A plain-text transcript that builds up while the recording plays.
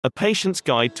A Patient's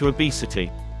Guide to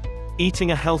Obesity.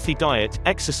 Eating a healthy diet,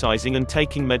 exercising and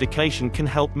taking medication can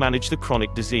help manage the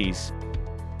chronic disease.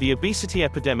 The obesity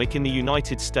epidemic in the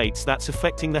United States that's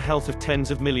affecting the health of tens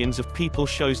of millions of people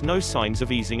shows no signs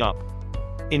of easing up.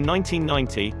 In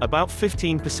 1990, about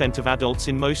 15% of adults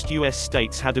in most U.S.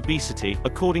 states had obesity,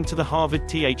 according to the Harvard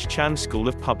T.H. Chan School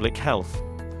of Public Health.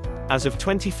 As of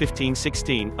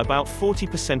 2015-16, about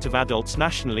 40% of adults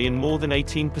nationally and more than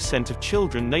 18% of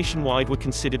children nationwide were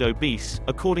considered obese,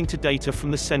 according to data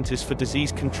from the Centers for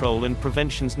Disease Control and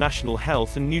Prevention's National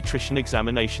Health and Nutrition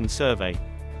Examination Survey.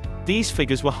 These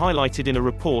figures were highlighted in a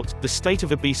report, The State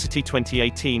of Obesity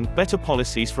 2018, Better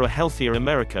Policies for a Healthier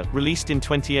America, released in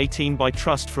 2018 by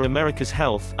Trust for America's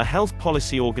Health, a health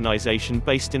policy organization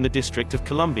based in the District of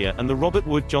Columbia, and the Robert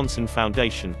Wood Johnson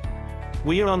Foundation.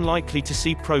 We are unlikely to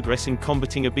see progress in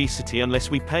combating obesity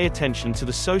unless we pay attention to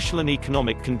the social and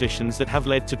economic conditions that have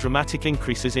led to dramatic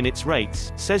increases in its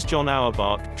rates, says John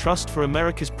Auerbach, Trust for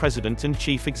America's President and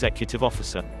Chief Executive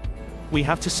Officer. We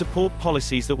have to support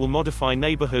policies that will modify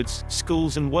neighborhoods,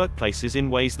 schools and workplaces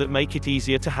in ways that make it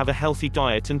easier to have a healthy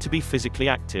diet and to be physically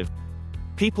active.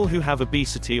 People who have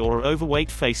obesity or are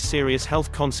overweight face serious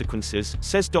health consequences,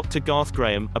 says Dr. Garth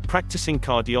Graham, a practicing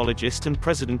cardiologist and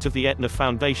president of the Aetna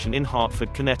Foundation in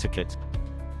Hartford, Connecticut.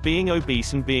 Being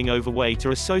obese and being overweight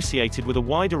are associated with a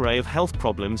wide array of health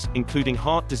problems, including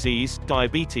heart disease,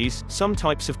 diabetes, some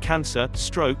types of cancer,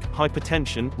 stroke,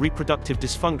 hypertension, reproductive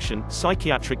dysfunction,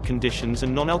 psychiatric conditions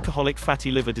and non-alcoholic fatty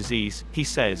liver disease, he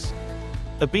says.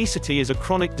 Obesity is a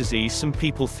chronic disease. Some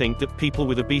people think that people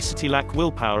with obesity lack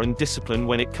willpower and discipline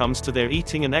when it comes to their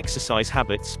eating and exercise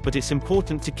habits, but it's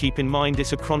important to keep in mind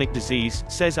it's a chronic disease,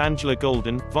 says Angela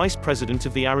Golden, vice president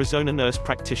of the Arizona Nurse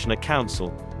Practitioner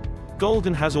Council.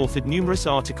 Golden has authored numerous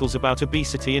articles about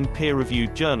obesity in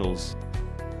peer-reviewed journals.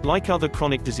 Like other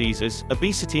chronic diseases,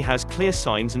 obesity has clear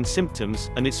signs and symptoms,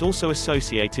 and it's also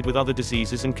associated with other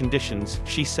diseases and conditions,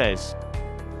 she says.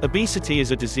 Obesity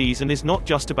is a disease and is not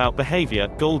just about behavior,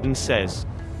 Golden says.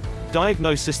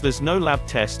 Diagnosis: there's no lab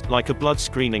test, like a blood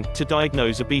screening, to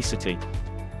diagnose obesity.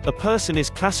 A person is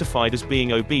classified as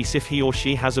being obese if he or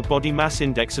she has a body mass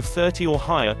index of 30 or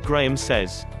higher, Graham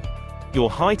says. Your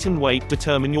height and weight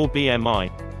determine your BMI.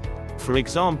 For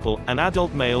example, an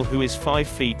adult male who is 5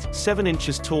 feet, 7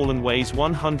 inches tall and weighs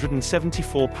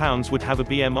 174 pounds would have a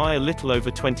BMI a little over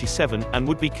 27, and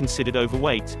would be considered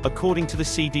overweight, according to the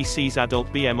CDC's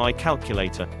adult BMI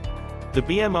calculator. The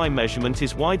BMI measurement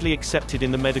is widely accepted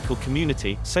in the medical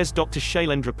community, says Dr.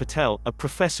 Shailendra Patel, a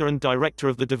professor and director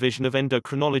of the Division of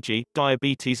Endocrinology,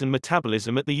 Diabetes and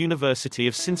Metabolism at the University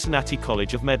of Cincinnati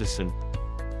College of Medicine.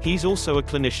 He's also a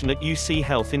clinician at UC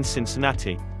Health in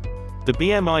Cincinnati. The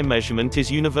BMI measurement is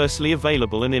universally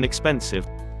available and inexpensive.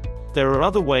 There are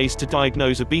other ways to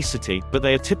diagnose obesity, but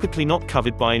they are typically not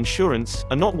covered by insurance,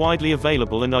 are not widely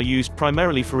available and are used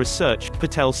primarily for research,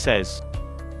 Patel says.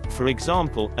 For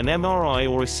example, an MRI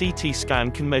or a CT scan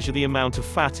can measure the amount of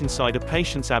fat inside a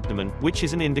patient's abdomen, which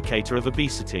is an indicator of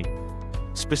obesity.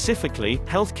 Specifically,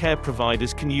 healthcare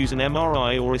providers can use an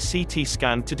MRI or a CT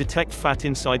scan to detect fat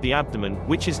inside the abdomen,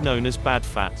 which is known as bad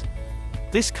fat.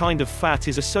 This kind of fat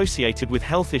is associated with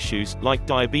health issues, like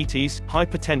diabetes,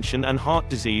 hypertension and heart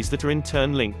disease that are in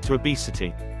turn linked to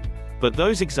obesity. But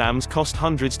those exams cost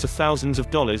hundreds to thousands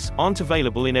of dollars, aren't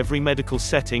available in every medical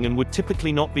setting and would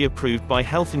typically not be approved by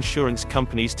health insurance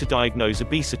companies to diagnose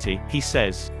obesity, he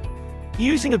says.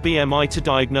 Using a BMI to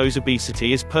diagnose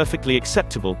obesity is perfectly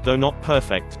acceptable, though not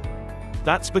perfect.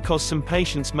 That's because some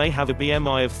patients may have a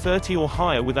BMI of 30 or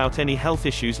higher without any health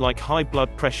issues like high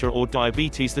blood pressure or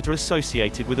diabetes that are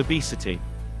associated with obesity.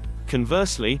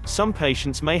 Conversely, some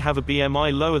patients may have a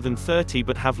BMI lower than 30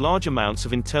 but have large amounts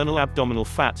of internal abdominal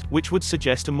fat, which would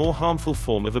suggest a more harmful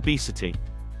form of obesity.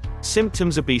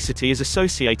 Symptoms: obesity is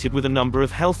associated with a number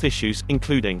of health issues,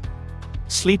 including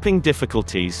sleeping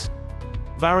difficulties,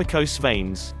 varicose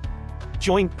veins,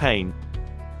 joint pain,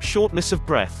 shortness of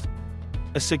breath.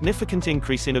 A significant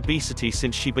increase in obesity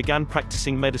since she began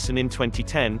practicing medicine in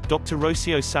 2010, Dr.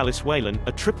 Rocio Salas Whalen,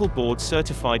 a triple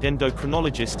board-certified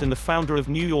endocrinologist and the founder of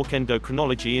New York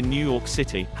Endocrinology in New York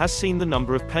City, has seen the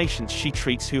number of patients she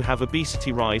treats who have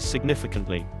obesity rise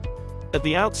significantly. At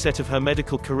the outset of her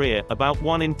medical career, about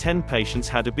 1 in 10 patients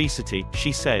had obesity,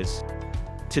 she says.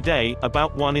 Today,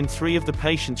 about 1 in 3 of the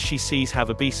patients she sees have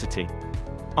obesity.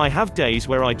 I have days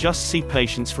where I just see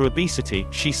patients for obesity,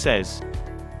 she says.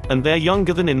 And they're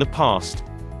younger than in the past.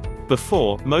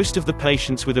 Before, most of the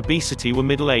patients with obesity were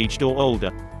middle-aged or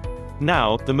older.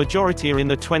 Now, the majority are in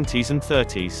their 20s and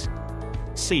 30s.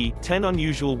 See, 10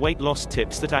 unusual weight loss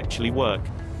tips that actually work.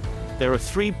 There are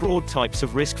 3 broad types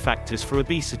of risk factors for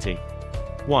obesity.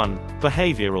 1.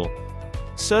 Behavioral.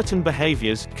 Certain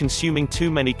behaviors, consuming too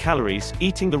many calories,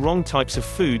 eating the wrong types of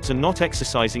foods and not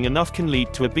exercising enough can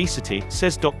lead to obesity,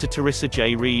 says Dr. Teresa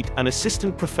J. Reed, an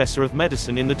assistant professor of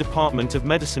medicine in the Department of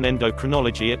Medicine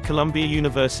Endocrinology at Columbia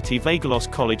University Vagelos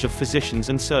College of Physicians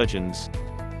and Surgeons.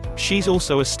 She's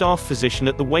also a staff physician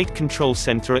at the Weight Control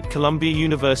Center at Columbia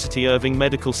University Irving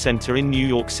Medical Center in New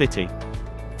York City.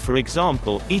 For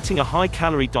example, eating a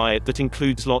high-calorie diet that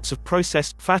includes lots of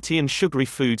processed, fatty and sugary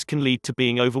foods can lead to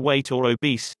being overweight or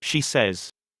obese, she says.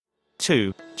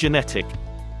 2. Genetic.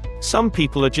 Some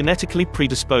people are genetically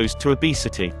predisposed to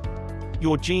obesity.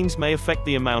 Your genes may affect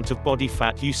the amount of body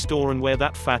fat you store and where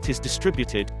that fat is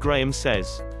distributed, Graham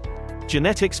says.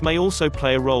 Genetics may also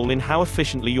play a role in how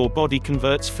efficiently your body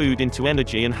converts food into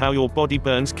energy and how your body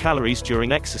burns calories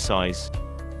during exercise.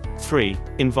 3.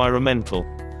 Environmental.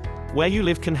 Where you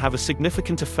live can have a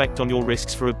significant effect on your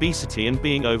risks for obesity and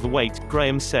being overweight,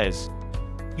 Graham says.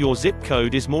 Your zip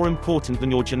code is more important than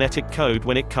your genetic code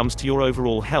when it comes to your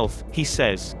overall health, he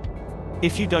says.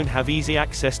 If you don't have easy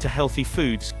access to healthy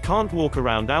foods, can't walk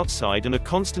around outside and are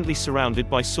constantly surrounded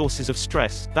by sources of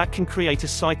stress, that can create a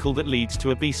cycle that leads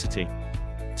to obesity.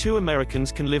 2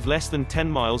 Americans can live less than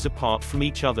 10 miles apart from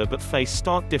each other but face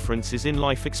stark differences in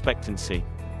life expectancy.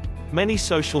 Many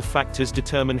social factors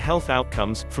determine health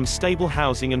outcomes, from stable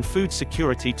housing and food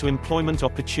security to employment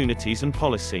opportunities and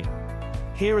policy.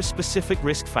 Here are specific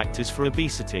risk factors for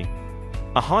obesity.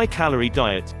 A high-calorie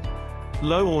diet.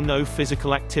 Low or no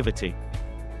physical activity.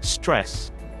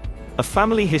 Stress. A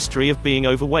family history of being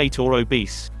overweight or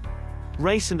obese.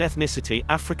 Race and ethnicity.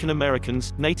 African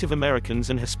Americans, Native Americans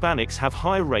and Hispanics have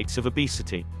higher rates of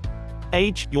obesity.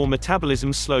 Age. Your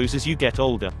metabolism slows as you get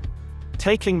older.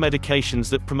 Taking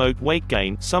medications that promote weight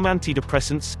gain. Some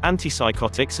antidepressants,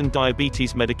 antipsychotics and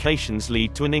diabetes medications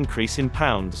lead to an increase in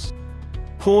pounds.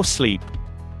 Poor sleep.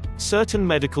 Certain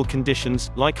medical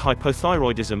conditions, like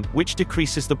hypothyroidism, which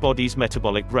decreases the body's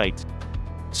metabolic rate.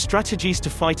 Strategies to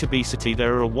fight obesity.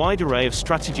 There are a wide array of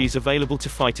strategies available to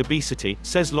fight obesity,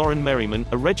 says Lauren Merriman,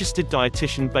 a registered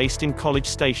dietitian based in College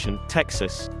Station,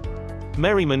 Texas.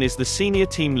 Merriman is the senior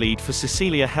team lead for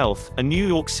Cecilia Health, a New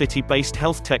York City-based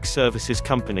health tech services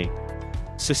company.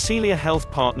 Cecilia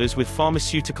Health partners with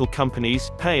pharmaceutical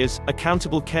companies, payers,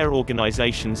 accountable care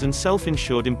organizations and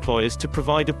self-insured employers to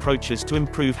provide approaches to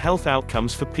improve health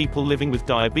outcomes for people living with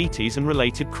diabetes and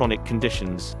related chronic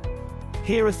conditions.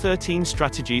 Here are 13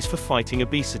 strategies for fighting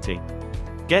obesity.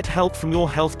 Get help from your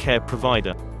health care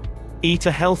provider. Eat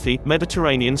a healthy,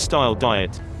 Mediterranean-style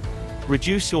diet.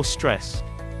 Reduce your stress.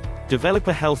 Develop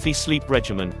a healthy sleep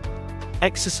regimen.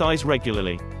 Exercise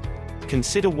regularly.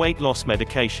 Consider weight loss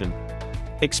medication.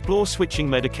 Explore switching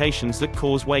medications that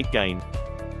cause weight gain.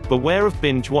 Beware of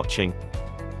binge watching.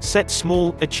 Set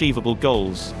small, achievable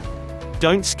goals.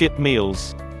 Don't skip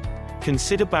meals.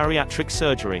 Consider bariatric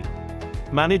surgery.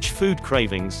 Manage food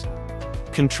cravings.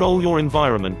 Control your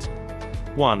environment.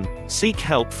 1. Seek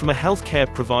help from a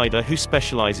healthcare provider who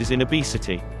specializes in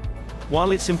obesity.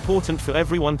 While it's important for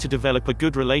everyone to develop a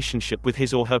good relationship with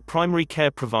his or her primary care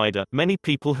provider, many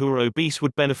people who are obese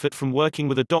would benefit from working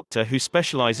with a doctor who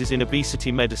specializes in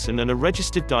obesity medicine and a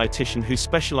registered dietitian who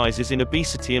specializes in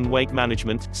obesity and weight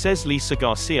management, says Lisa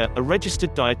Garcia, a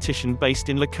registered dietitian based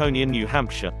in Laconia, New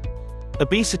Hampshire.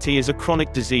 Obesity is a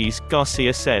chronic disease,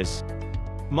 Garcia says.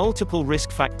 Multiple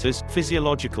risk factors,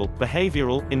 physiological,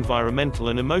 behavioral, environmental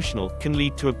and emotional, can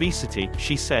lead to obesity,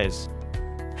 she says.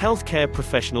 Healthcare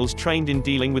professionals trained in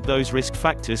dealing with those risk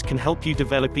factors can help you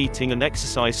develop eating and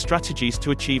exercise strategies to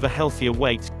achieve a healthier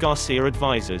weight, Garcia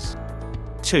advises.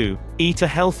 2. Eat a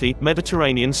healthy,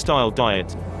 Mediterranean-style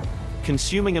diet.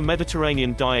 Consuming a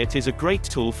Mediterranean diet is a great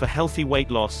tool for healthy weight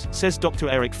loss, says Dr.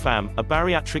 Eric Pham, a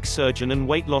bariatric surgeon and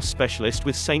weight loss specialist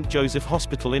with St. Joseph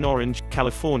Hospital in Orange,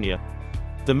 California.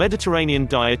 The Mediterranean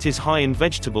diet is high in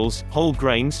vegetables, whole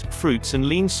grains, fruits and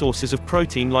lean sources of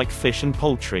protein like fish and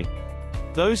poultry.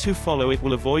 Those who follow it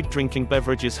will avoid drinking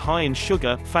beverages high in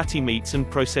sugar, fatty meats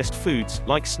and processed foods,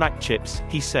 like snack chips,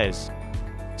 he says.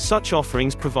 Such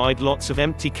offerings provide lots of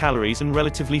empty calories and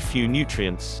relatively few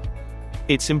nutrients.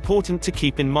 It's important to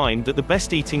keep in mind that the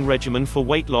best eating regimen for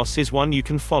weight loss is one you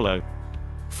can follow.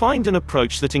 Find an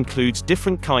approach that includes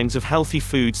different kinds of healthy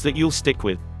foods that you'll stick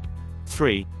with.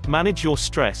 3. Manage your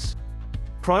stress.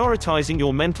 Prioritizing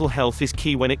your mental health is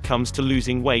key when it comes to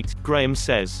losing weight, Graham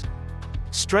says.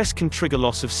 Stress can trigger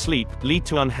loss of sleep, lead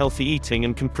to unhealthy eating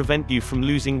and can prevent you from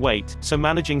losing weight, so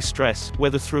managing stress,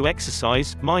 whether through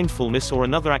exercise, mindfulness or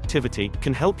another activity,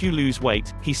 can help you lose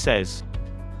weight, he says.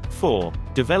 4.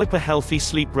 Develop a healthy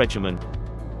sleep regimen.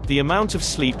 The amount of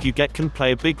sleep you get can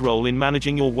play a big role in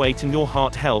managing your weight and your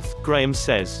heart health, Graham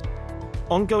says.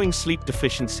 Ongoing sleep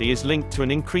deficiency is linked to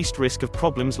an increased risk of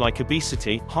problems like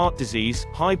obesity, heart disease,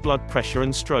 high blood pressure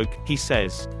and stroke, he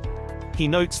says. He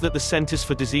notes that the Centers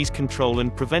for Disease Control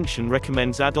and Prevention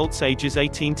recommends adults ages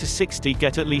 18 to 60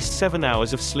 get at least 7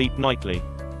 hours of sleep nightly.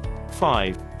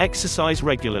 5. Exercise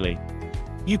regularly.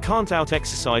 You can't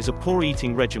out-exercise a poor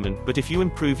eating regimen, but if you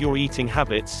improve your eating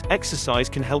habits, exercise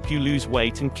can help you lose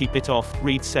weight and keep it off,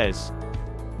 Reed says.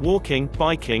 Walking,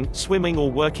 biking, swimming or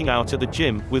working out at the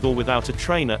gym, with or without a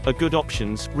trainer, are good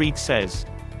options, Reed says.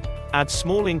 Add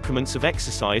small increments of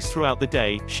exercise throughout the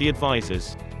day, she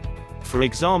advises. For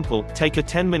example, take a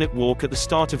 10-minute walk at the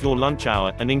start of your lunch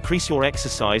hour, and increase your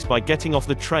exercise by getting off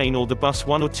the train or the bus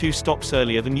 1 or 2 stops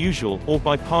earlier than usual, or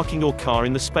by parking your car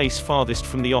in the space farthest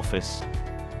from the office.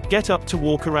 Get up to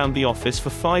walk around the office for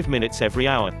 5 minutes every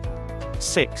hour.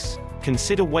 6.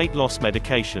 Consider weight loss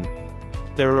medication.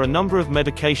 There are a number of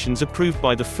medications approved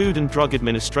by the Food and Drug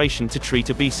Administration to treat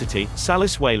obesity,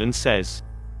 Salis Whalen says.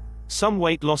 Some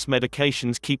weight loss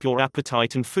medications keep your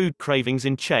appetite and food cravings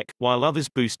in check, while others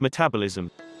boost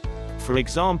metabolism. For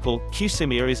example,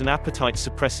 Qsymia is an appetite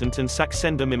suppressant and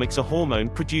Saxenda mimics a hormone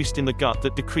produced in the gut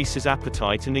that decreases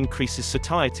appetite and increases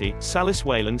satiety, Salis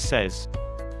Whalen says.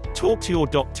 Talk to your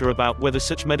doctor about whether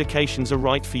such medications are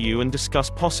right for you and discuss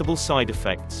possible side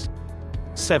effects.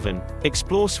 7.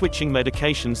 Explore switching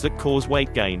medications that cause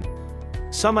weight gain.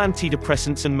 Some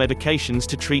antidepressants and medications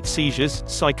to treat seizures,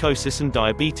 psychosis and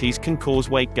diabetes can cause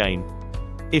weight gain.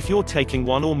 If you're taking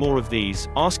one or more of these,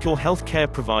 ask your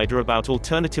healthcare provider about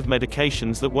alternative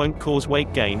medications that won't cause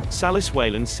weight gain, Salis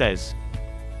Whalen says.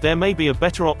 There may be a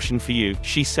better option for you,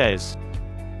 she says.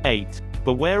 8.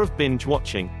 Beware of binge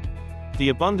watching. The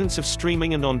abundance of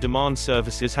streaming and on-demand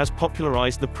services has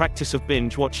popularized the practice of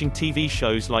binge-watching TV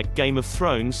shows like Game of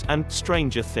Thrones and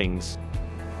Stranger Things.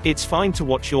 It's fine to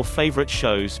watch your favorite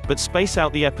shows, but space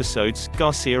out the episodes,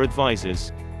 Garcia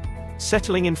advises.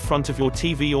 Settling in front of your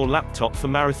TV or laptop for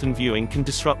marathon viewing can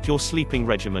disrupt your sleeping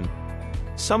regimen.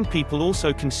 Some people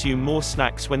also consume more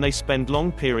snacks when they spend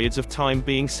long periods of time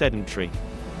being sedentary.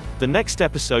 The next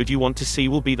episode you want to see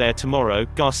will be there tomorrow,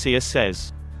 Garcia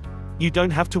says. You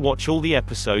don't have to watch all the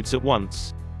episodes at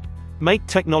once. Make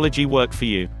technology work for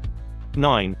you.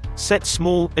 9. Set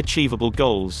small, achievable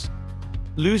goals.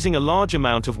 Losing a large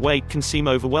amount of weight can seem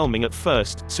overwhelming at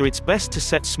first, so it's best to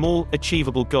set small,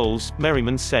 achievable goals,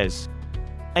 Merriman says.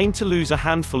 Aim to lose a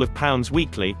handful of pounds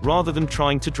weekly, rather than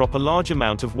trying to drop a large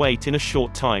amount of weight in a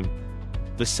short time.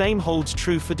 The same holds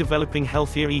true for developing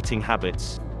healthier eating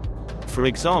habits. For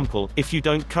example, if you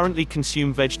don't currently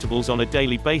consume vegetables on a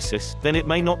daily basis, then it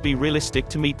may not be realistic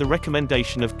to meet the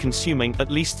recommendation of consuming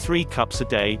at least 3 cups a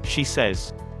day, she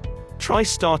says. Try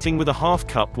starting with a half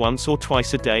cup once or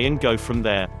twice a day and go from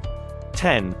there.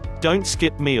 10. Don't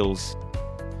skip meals.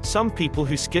 Some people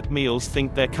who skip meals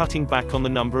think they're cutting back on the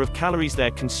number of calories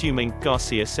they're consuming,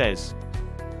 Garcia says.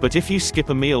 But if you skip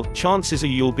a meal, chances are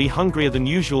you'll be hungrier than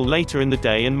usual later in the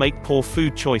day and make poor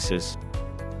food choices.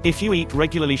 If you eat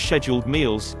regularly scheduled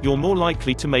meals, you're more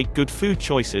likely to make good food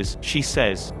choices, she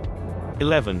says.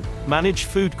 11. Manage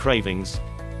food cravings.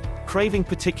 Craving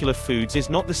particular foods is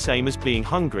not the same as being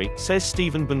hungry, says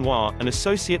Stephen Benoit, an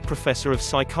associate professor of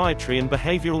psychiatry and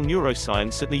behavioral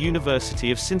neuroscience at the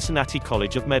University of Cincinnati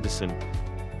College of Medicine.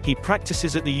 He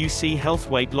practices at the UC Health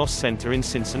Weight Loss Center in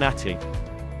Cincinnati.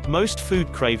 Most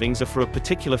food cravings are for a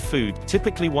particular food,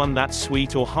 typically one that's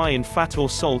sweet or high in fat or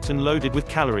salt and loaded with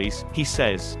calories, he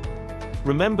says.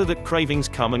 Remember that cravings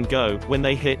come and go. When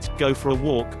they hit, go for a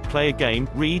walk, play a game,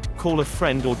 read, call a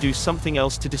friend or do something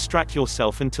else to distract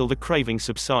yourself until the craving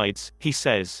subsides, he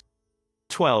says.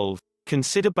 12.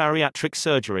 Consider bariatric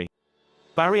surgery.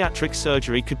 Bariatric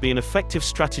surgery could be an effective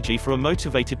strategy for a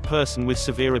motivated person with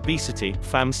severe obesity,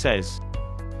 Pham says.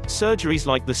 Surgeries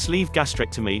like the sleeve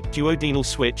gastrectomy, duodenal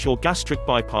switch or gastric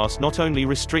bypass not only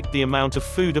restrict the amount of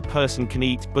food a person can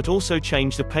eat, but also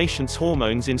change the patient's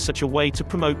hormones in such a way to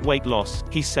promote weight loss,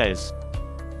 he says.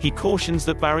 He cautions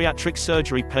that bariatric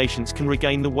surgery patients can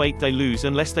regain the weight they lose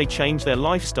unless they change their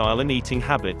lifestyle and eating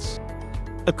habits.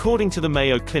 According to the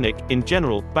Mayo Clinic, in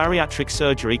general, bariatric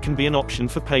surgery can be an option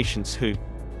for patients who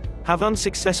have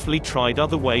unsuccessfully tried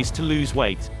other ways to lose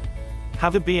weight,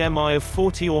 have a BMI of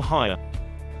 40 or higher,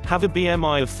 have a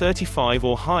BMI of 35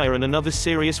 or higher and another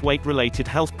serious weight-related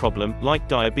health problem, like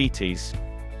diabetes.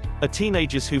 Are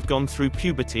teenagers who've gone through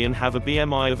puberty and have a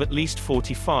BMI of at least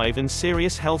 45 and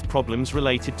serious health problems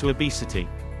related to obesity.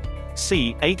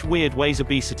 See, 8 weird ways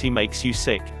obesity makes you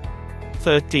sick.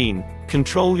 13.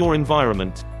 Control your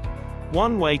environment.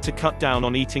 One way to cut down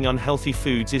on eating unhealthy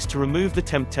foods is to remove the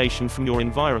temptation from your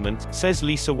environment, says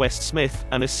Lisa West-Smith,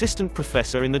 an assistant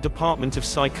professor in the Department of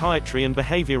Psychiatry and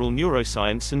Behavioral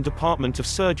Neuroscience and Department of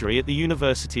Surgery at the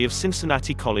University of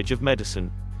Cincinnati College of Medicine.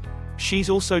 She's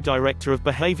also director of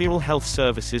behavioral health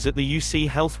services at the UC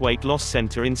Health Weight Loss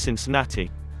Center in Cincinnati.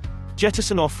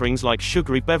 Jettison offerings like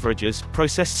sugary beverages,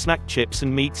 processed snack chips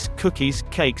and meats, cookies,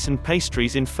 cakes and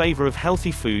pastries in favor of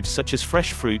healthy foods such as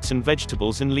fresh fruits and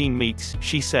vegetables and lean meats,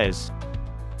 she says.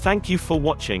 Thank you for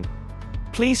watching.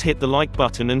 Please hit the like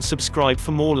button and subscribe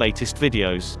for more latest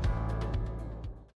videos.